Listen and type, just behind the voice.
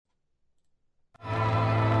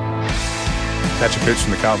Patrick Pitch from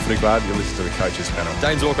the Carlton Footy Club. You listen to the Coaches Panel.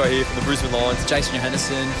 James Walker here from the Brisbane Lions. Jason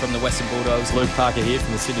Johannesson from the Western Bulldogs. Luke Parker here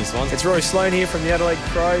from the Sydney Swans. It's Rory Sloane here from the Adelaide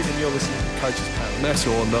Crows, and you're listening to the Coaches Panel. Max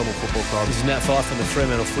Orr, Melbourne Football Club. This is Nat Fyfe from the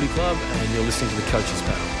Fremantle Footy Club, and you're listening to the Coaches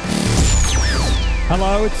Panel.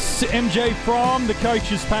 Hello, it's MJ from the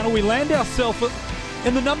Coaches Panel. We land ourselves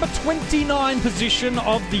in the number 29 position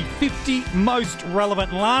of the 50 most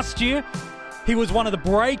relevant. Last year, he was one of the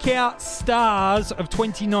breakout stars of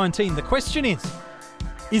 2019. The question is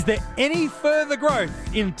there any further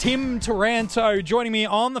growth in Tim Taranto? Joining me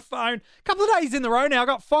on the phone, a couple of days in the row now. I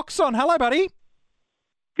got Fox on. Hello, buddy.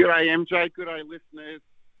 G'day, MJ. G'day, listeners.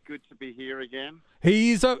 Good to be here again.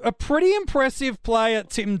 He's a pretty impressive player,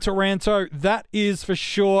 Tim Taranto, that is for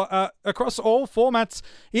sure. Across all formats,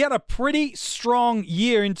 he had a pretty strong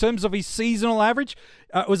year in terms of his seasonal average.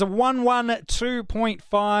 It was a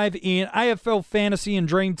 112.5 in AFL Fantasy and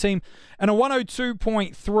Dream Team and a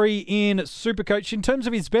 102.3 in Supercoach. In terms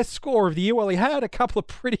of his best score of the year, well, he had a couple of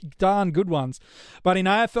pretty darn good ones. But in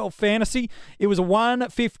AFL Fantasy, it was a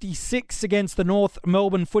 156 against the North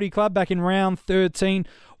Melbourne Footy Club back in round 13,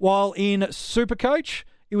 while in Supercoach,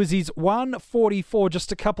 it was his 144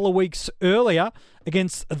 just a couple of weeks earlier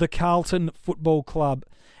against the Carlton Football Club.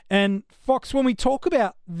 And Fox, when we talk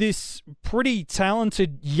about this pretty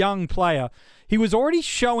talented young player, he was already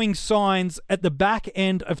showing signs at the back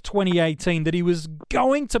end of 2018 that he was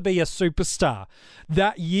going to be a superstar.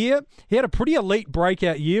 That year, he had a pretty elite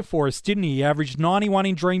breakout year for us, didn't he? He averaged 91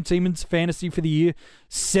 in Dream Team and Fantasy for the year,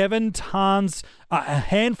 7 tons. A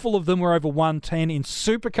handful of them were over 110 in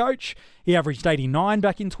Supercoach. He averaged 89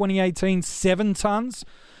 back in 2018, 7 tons.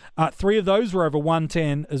 3 of those were over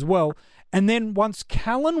 110 as well. And then once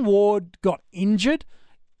Callan Ward got injured,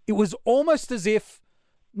 it was almost as if,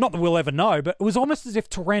 not that we'll ever know, but it was almost as if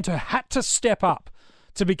Taranto had to step up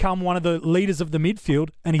to become one of the leaders of the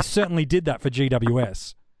midfield, and he certainly did that for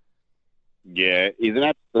GWS. Yeah, he's an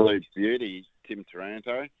absolute beauty, Tim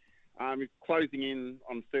Taranto. He's closing in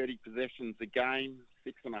on 30 possessions a game,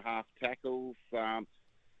 6.5 tackles.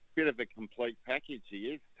 Bit of a complete package he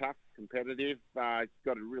is. Tough, competitive. He's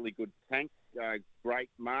got a really good tank, great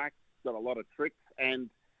marks. Got a lot of tricks and,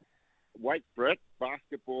 wait for it,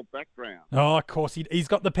 basketball background. Oh, of course. He's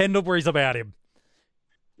got the Pendlebury's about him.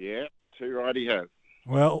 Yeah, too right he has.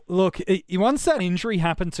 Well, look, once that injury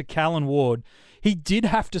happened to Callan Ward, he did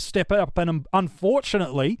have to step up. And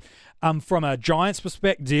unfortunately, from a Giants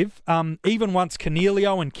perspective, even once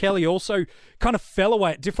Cornelio and Kelly also kind of fell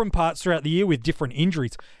away at different parts throughout the year with different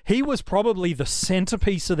injuries, he was probably the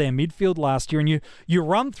centerpiece of their midfield last year. And you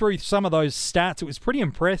run through some of those stats, it was pretty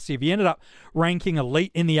impressive. He ended up ranking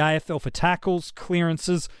elite in the AFL for tackles,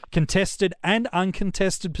 clearances, contested and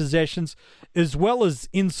uncontested possessions, as well as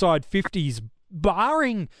inside 50s,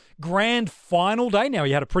 barring grand final day. Now,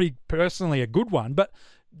 he had personally a good one, but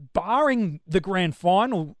barring the grand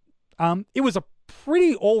final, it was a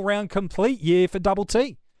pretty all-round complete year for Double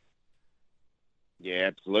T. Yeah,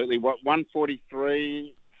 absolutely.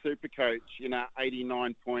 143 Supercoach in a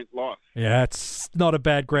 89-point loss. Yeah, it's not a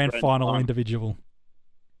bad grand final individual.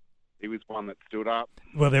 He was one that stood up.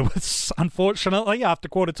 Well, there was, unfortunately, after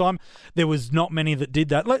quarter time, there was not many that did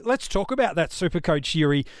that. Let's talk about that Supercoach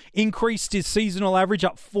year. He increased his seasonal average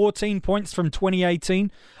up 14 points from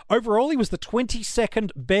 2018. Overall, he was the 22nd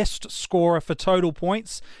best scorer for total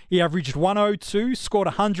points. He averaged 102, scored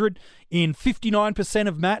 100 in 59%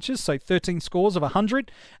 of matches, so 13 scores of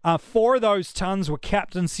 100. 4 of those tons were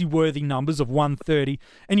captaincy-worthy numbers of 130.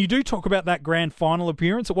 And you do talk about that grand final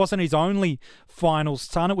appearance. It wasn't his only finals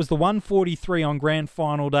ton. It was the 143 on grand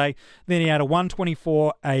final day. Then he had a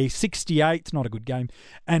 124, a 68, not a good game,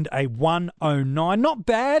 and a 109. Not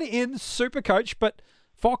bad in Supercoach, but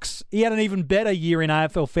Fox, he had an even better year in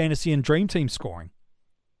AFL Fantasy and Dream Team scoring.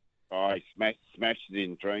 Oh, he smashed it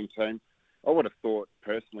in Dream Team. I would have thought,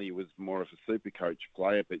 personally, he was more of a Supercoach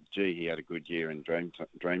player, but, gee, he had a good year in Dream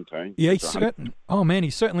Team. Yeah, he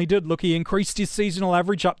certainly did. Look, he increased his seasonal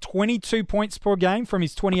average up 22 points per game from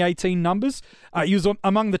his 2018 numbers. He was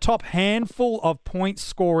among the top handful of point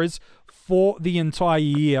scorers for the entire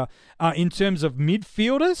year. In terms of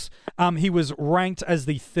midfielders, he was ranked as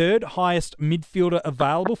the 3rd highest midfielder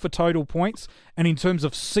available for total points. And in terms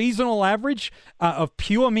of seasonal average of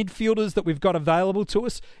pure midfielders that we've got available to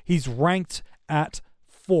us, he's ranked at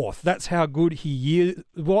 4th. That's how good he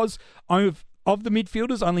was. Of the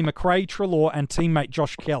midfielders, only McRae, Treloar, and teammate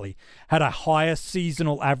Josh Kelly had a higher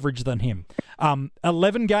seasonal average than him.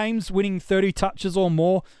 11 games, winning 30 touches or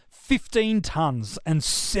more, 15 tons, and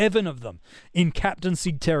 7 of them in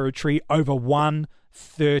captaincy territory over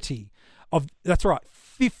 130. That's right,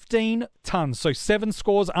 15 tons. So 7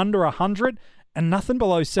 scores under 100 and nothing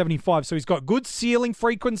below 75. So he's got good ceiling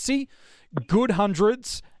frequency, good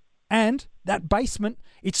hundreds, and that basement,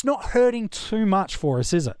 it's not hurting too much for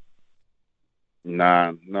us, is it?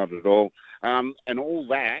 No, not at all. And all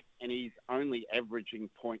that, and he's only averaging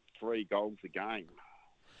 0.3 goals a game.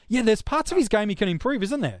 Yeah, there's parts of his game he can improve,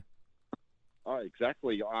 isn't there? Oh,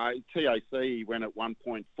 exactly. TAC went at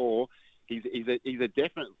 1.4. He's a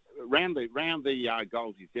definite round the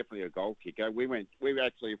goals. He's definitely a goal kicker. We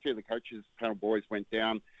actually, a few of the coaches panel boys went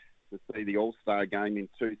down to see the All-Star game in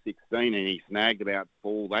 2016, and he snagged about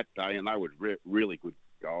 4 that day, and they were really good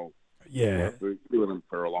goals. Yeah, two of them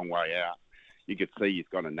for a long way out. You could see he's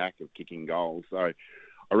got a knack of kicking goals. So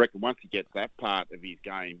I reckon once he gets that part of his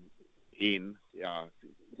game in,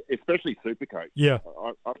 especially Supercoach. Yeah,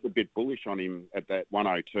 I'm a bit bullish on him at that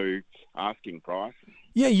 102 asking price.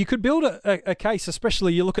 Yeah, you could build a case,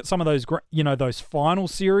 especially you look at some of those, those final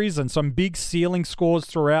series and some big ceiling scores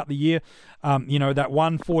throughout the year. That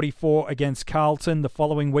 144 against Carlton the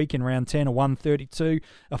following week in round 10, a 132.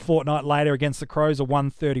 A fortnight later against the Crows, a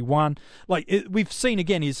 131. We've seen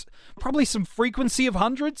again is probably some frequency of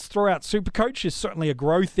hundreds throughout Supercoach is certainly a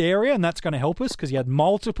growth area, and that's going to help us because he had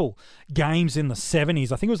multiple games in the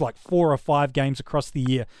 70s. I think it was like 4 or 5 games across the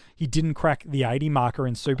year. He didn't crack the 80 marker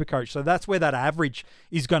in Supercoach, so that's where that average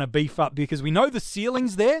is going to beef up because we know the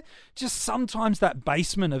ceiling's there. Just sometimes that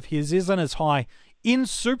basement of his isn't as high in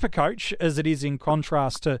Supercoach as it is in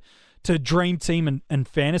contrast to Dream Team and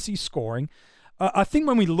fantasy scoring. I think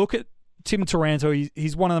when we look at Tim Taranto,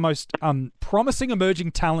 he's one of the most promising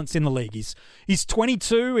emerging talents in the league. He's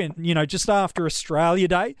 22 and just after Australia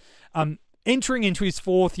Day, entering into his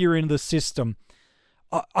 4th year into the system.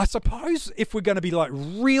 I suppose if we're going to be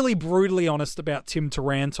really brutally honest about Tim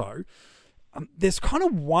Taranto, there's kind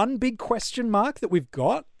of one big question mark that we've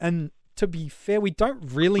got, and to be fair, we don't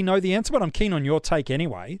really know the answer, but I'm keen on your take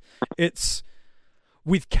anyway. It's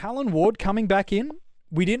with Callan Ward coming back in,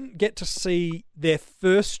 we didn't get to see their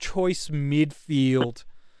first choice midfield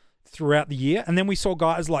throughout the year, and then we saw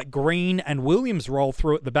guys like Green and Williams roll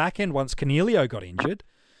through at the back end once Cornelio got injured.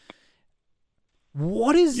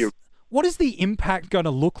 What is the impact going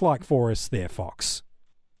to look like for us there, Fox?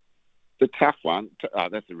 The tough one.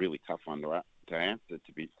 That's a really tough one to answer.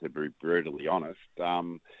 To be brutally honest,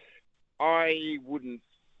 I wouldn't.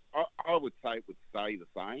 I would say it would stay the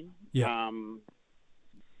same. Yeah.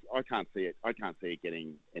 I can't see it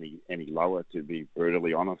getting any lower. To be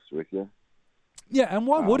brutally honest with you. Yeah, and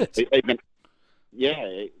why would it?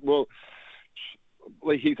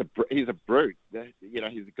 Well, he's a brute.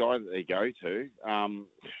 He's a guy that they go to.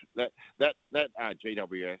 That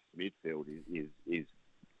GWS midfield is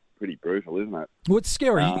pretty brutal, isn't it? Well, it's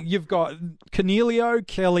scary. You've got Cornelio,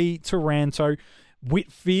 Kelly, Taranto,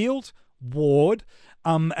 Whitfield, Ward,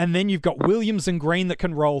 and then you've got Williams and Green that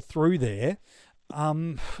can roll through there.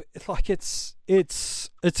 It's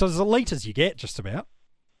as elite as you get, just about.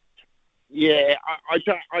 Yeah,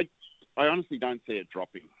 I honestly don't see it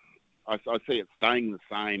dropping. I see it staying the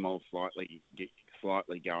same or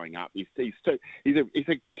slightly going up. He's too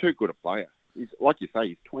good a player. He's like you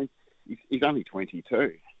say, he's only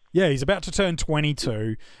 22. Yeah, he's about to turn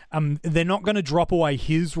 22. They're not going to drop away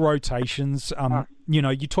his rotations.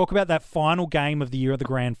 You talk about that final game of the year at the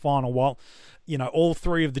grand final. While, all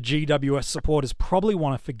 3 of the GWS supporters probably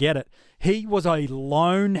want to forget it, he was a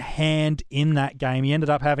lone hand in that game. He ended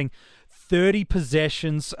up having 30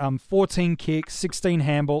 possessions, 14 kicks, 16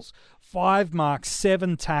 handballs, 5 marks,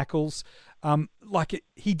 7 tackles.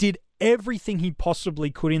 He did everything he possibly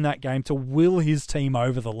could in that game to will his team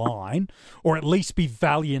over the line, or at least be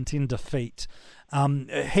valiant in defeat.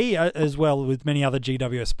 He, as well with many other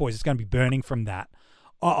GWS boys, is going to be burning from that.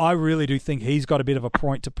 I really do think he's got a bit of a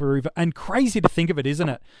point to prove. And crazy to think of it, isn't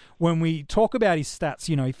it? When we talk about his stats,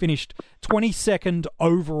 he finished 22nd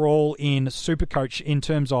overall in Supercoach in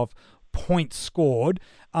terms of points scored,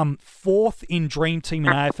 4th in Dream Team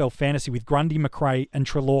and AFL Fantasy with Grundy, McRae and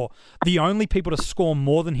Treloar, the only people to score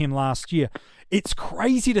more than him last year. It's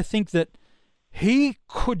crazy to think that he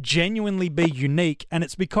could genuinely be unique, and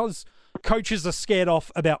it's because coaches are scared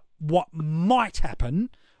off about what might happen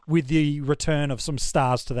with the return of some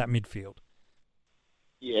stars to that midfield.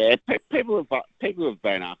 Yeah, people have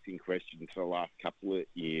been asking questions for the last couple of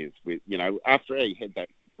years. With after he had that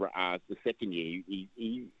the second year,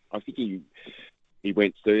 I think he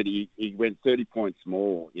went 30. He went 30 points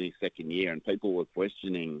more in his second year, and people were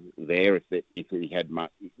questioning there if he had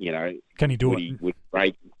much. Can he do it?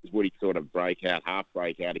 Would he sort of half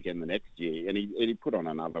break out again the next year? And he put on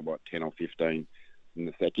another 10 or 15 in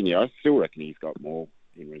the second year. I still reckon he's got more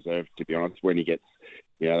in reserve, to be honest. When he gets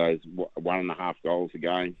those 1.5 goals a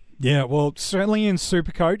game, Yeah, well, certainly in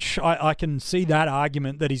Supercoach, I can see that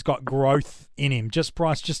argument that he's got growth in him. Just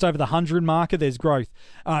priced just over the 100 marker, there's growth.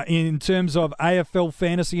 In terms of AFL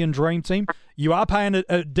Fantasy and Dream Team, you are paying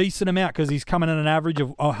a decent amount because he's coming in an average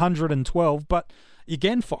of 112. But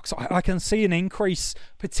again, Fox, I can see an increase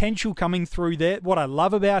potential coming through there. What I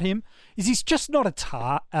love about him is he's just not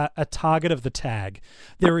a target of the tag.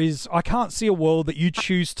 I can't see a world that you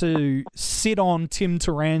choose to sit on Tim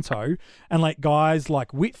Taranto and let guys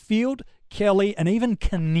like Whitfield, Kelly, and even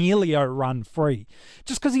Cornelio run free.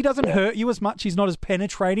 Just because he doesn't hurt you as much, he's not as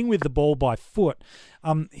penetrating with the ball by foot.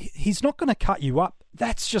 He's not going to cut you up.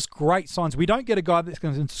 That's just great signs. We don't get a guy that's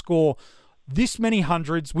going to score this many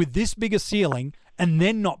hundreds with this big a ceiling and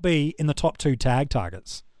then not be in the top 2 tag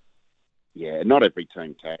targets. Yeah, not every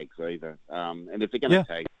team tags either. And if they're going to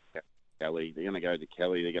tag Kelly, they're going to go to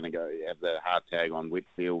Kelly. They're going to go have the hard tag on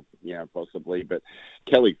Whitfield, possibly. But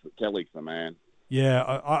Kelly's the man.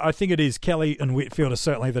 Yeah, I think it is. Kelly and Whitfield are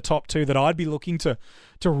certainly the top 2 that I'd be looking to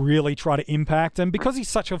really try to impact. And because he's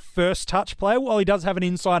such a first-touch player, while he does have an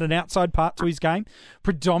inside and outside part to his game,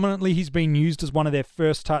 predominantly he's been used as one of their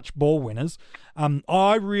first-touch ball winners.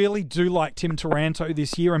 I really do like Tim Taranto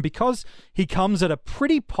this year, and because he comes at a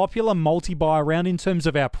pretty popular multi-buy round in terms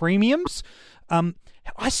of our premiums,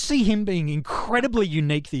 I see him being incredibly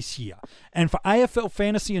unique this year. And for AFL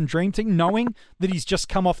Fantasy and Dream Team, knowing that he's just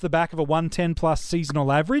come off the back of a 110-plus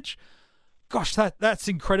seasonal average, gosh, that's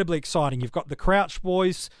incredibly exciting. You've got the Crouch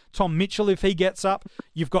boys, Tom Mitchell if he gets up.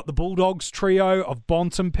 You've got the Bulldogs trio of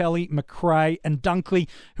Bontempelli, McRae, and Dunkley,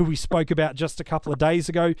 who we spoke about just a couple of days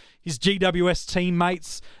ago. His GWS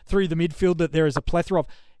teammates through the midfield that there is a plethora of.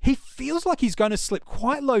 He feels like he's going to slip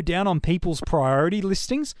quite low down on people's priority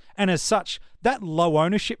listings, and as such, that low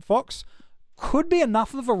ownership, Fox, could be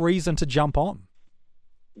enough of a reason to jump on.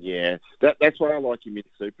 Yeah, that's why I like him in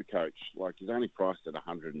Supercoach. Like, he's only priced at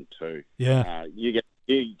 102. Yeah. You get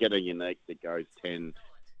a unique that goes 10,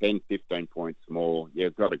 15 points more. Yeah,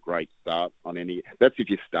 got a great start on any. That's if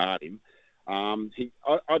you start him.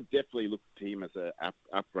 I'd definitely look to him as an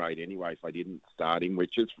upgrade anyway if I didn't start him,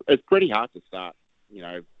 which is it's pretty hard to start.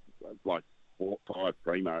 Like 6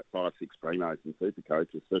 primos in Supercoach,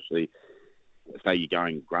 especially say you're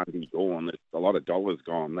going Grundy Gawn. There's a lot of dollars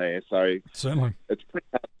gone there, so certainly it's pretty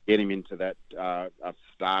hard to get him into that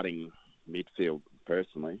starting midfield.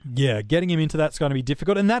 Personally, yeah, getting him into that's going to be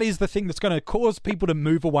difficult, and that is the thing that's going to cause people to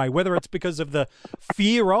move away. Whether it's because of the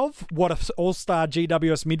fear of what an all-star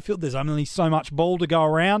GWS midfield, there's only so much ball to go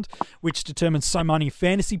around, which determines so many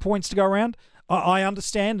fantasy points to go around. I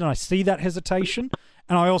understand and I see that hesitation,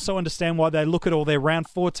 and I also understand why they look at all their round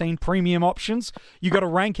 14 premium options. You got to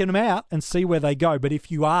rank them out and see where they go. But if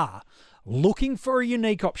you are looking for a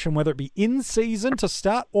unique option, whether it be in season to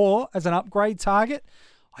start or as an upgrade target,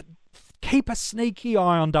 keep a sneaky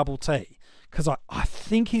eye on Double T, because I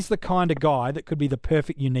think he's the kind of guy that could be the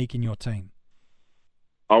perfect unique in your team.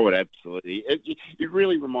 I would absolutely. It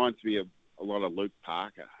really reminds me of a lot of Luke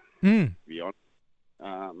Parker, to be honest.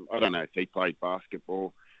 I don't know if he played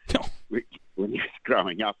basketball when he was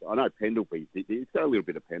growing up. I know Pendlebury, he's got a little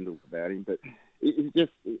bit of Pendles about him, but he's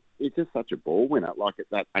just such a ball winner, like at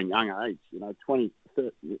that young age. 30,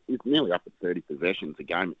 he's nearly up at 30 possessions a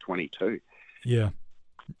game at 22. Yeah.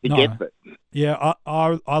 He gets it. Yeah,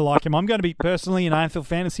 I like him. I'm going to be personally in AFL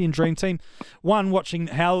Fantasy and Dream Team. One, watching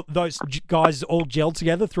how those guys all gel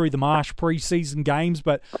together through the Marsh preseason games,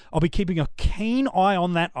 but I'll be keeping a keen eye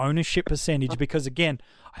on that ownership percentage because, again,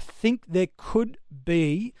 I think there could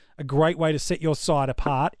be a great way to set your side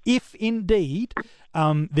apart if indeed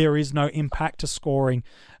there is no impact to scoring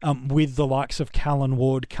with the likes of Callan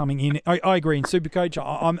Ward coming in. I agree in Supercoach.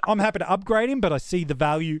 I'm happy to upgrade him, but I see the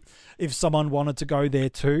value if someone wanted to go there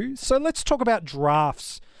too. So let's talk about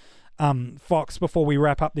drafts, Fox, before we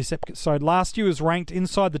wrap up this episode. Last year was ranked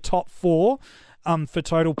inside the top 4 for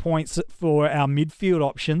total points for our midfield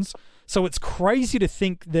options. So it's crazy to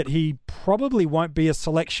think that he probably won't be a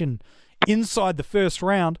selection inside the first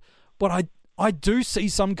round, but I do see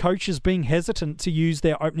some coaches being hesitant to use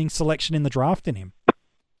their opening selection in the draft in him.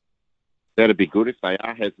 That'd be good if they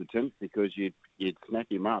are hesitant because you'd snap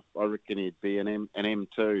him up. I reckon he'd be an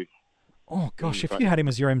M2. Oh, gosh, if you had him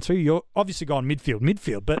as your M2, you're obviously going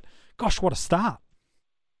midfield, but gosh, what a start.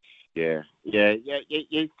 Yeah,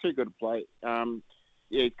 he's too good to play.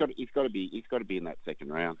 He's got to be in that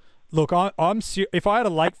second round. Look, if I had a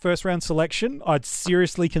late first round selection, I'd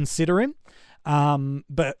seriously consider him.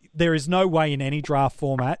 But there is no way in any draft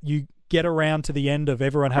format you get around to the end of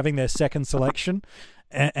everyone having their second selection,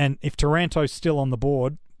 and if Taranto's still on the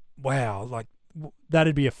board, wow, like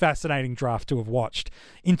that'd be a fascinating draft to have watched.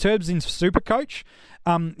 In terms in Supercoach,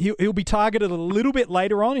 he'll be targeted a little bit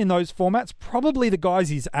later on in those formats. Probably the guys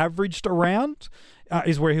he's averaged around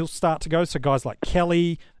is where he'll start to go. So guys like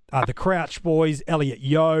Kelly, the Crouch Boys, Elliot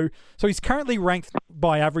Yeo. So he's currently ranked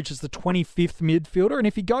by average as the 25th midfielder. And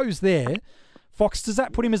if he goes there, Fox, does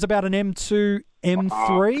that put him as about an M2,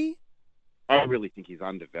 M3? I really think he's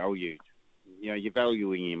undervalued. You're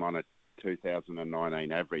valuing him on a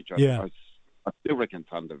 2019 average. I still reckon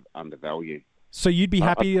it's undervalued. So you'd be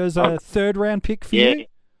happy as a third-round pick for you?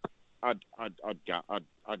 I'd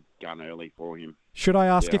gun early for him. Should I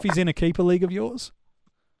ask if he's in a keeper league of yours?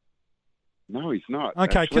 No, he's not.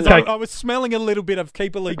 Okay, because I was smelling a little bit of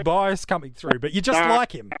keeper league bias coming through, but you just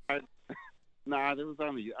like him. No, there was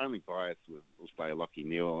only bias will say Lockie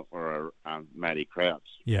Neal or Matty Crouch.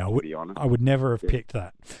 Yeah, to be honest. I would never have picked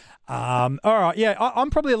that. All right, yeah,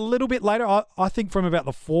 I'm probably a little bit later. I think from about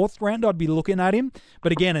the 4th round, I'd be looking at him.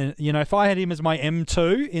 But again, if I had him as my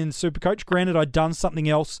M2 in Supercoach, granted I'd done something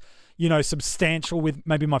else, substantial with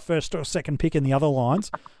maybe my first or second pick in the other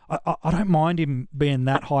lines, I don't mind him being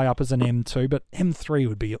that high up as an M2, but M3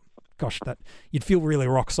 would be, that you'd feel really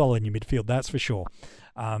rock solid in your midfield, that's for sure.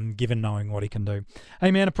 Given knowing what he can do.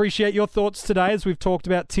 Hey, man, appreciate your thoughts today as we've talked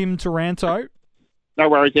about Tim Taranto. No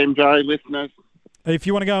worries, MJ, listeners. If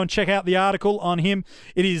you want to go and check out the article on him,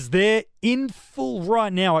 it is there in full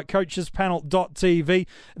right now at coachespanel.tv.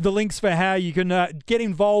 The links for how you can get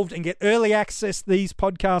involved and get early access to these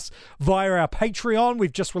podcasts via our Patreon.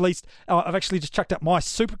 We've just released, I've actually just chucked up my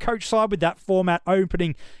Supercoach side with that format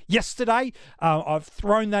opening yesterday. I've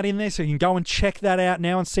thrown that in there so you can go and check that out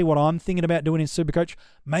now and see what I'm thinking about doing in Supercoach.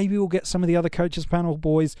 Maybe we'll get some of the other Coaches Panel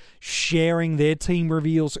boys sharing their team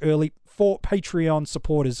reveals early for Patreon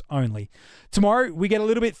supporters only. Tomorrow, we get a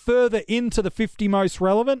little bit further into the 50 most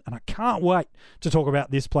relevant, and I can't wait to talk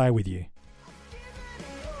about this player with you.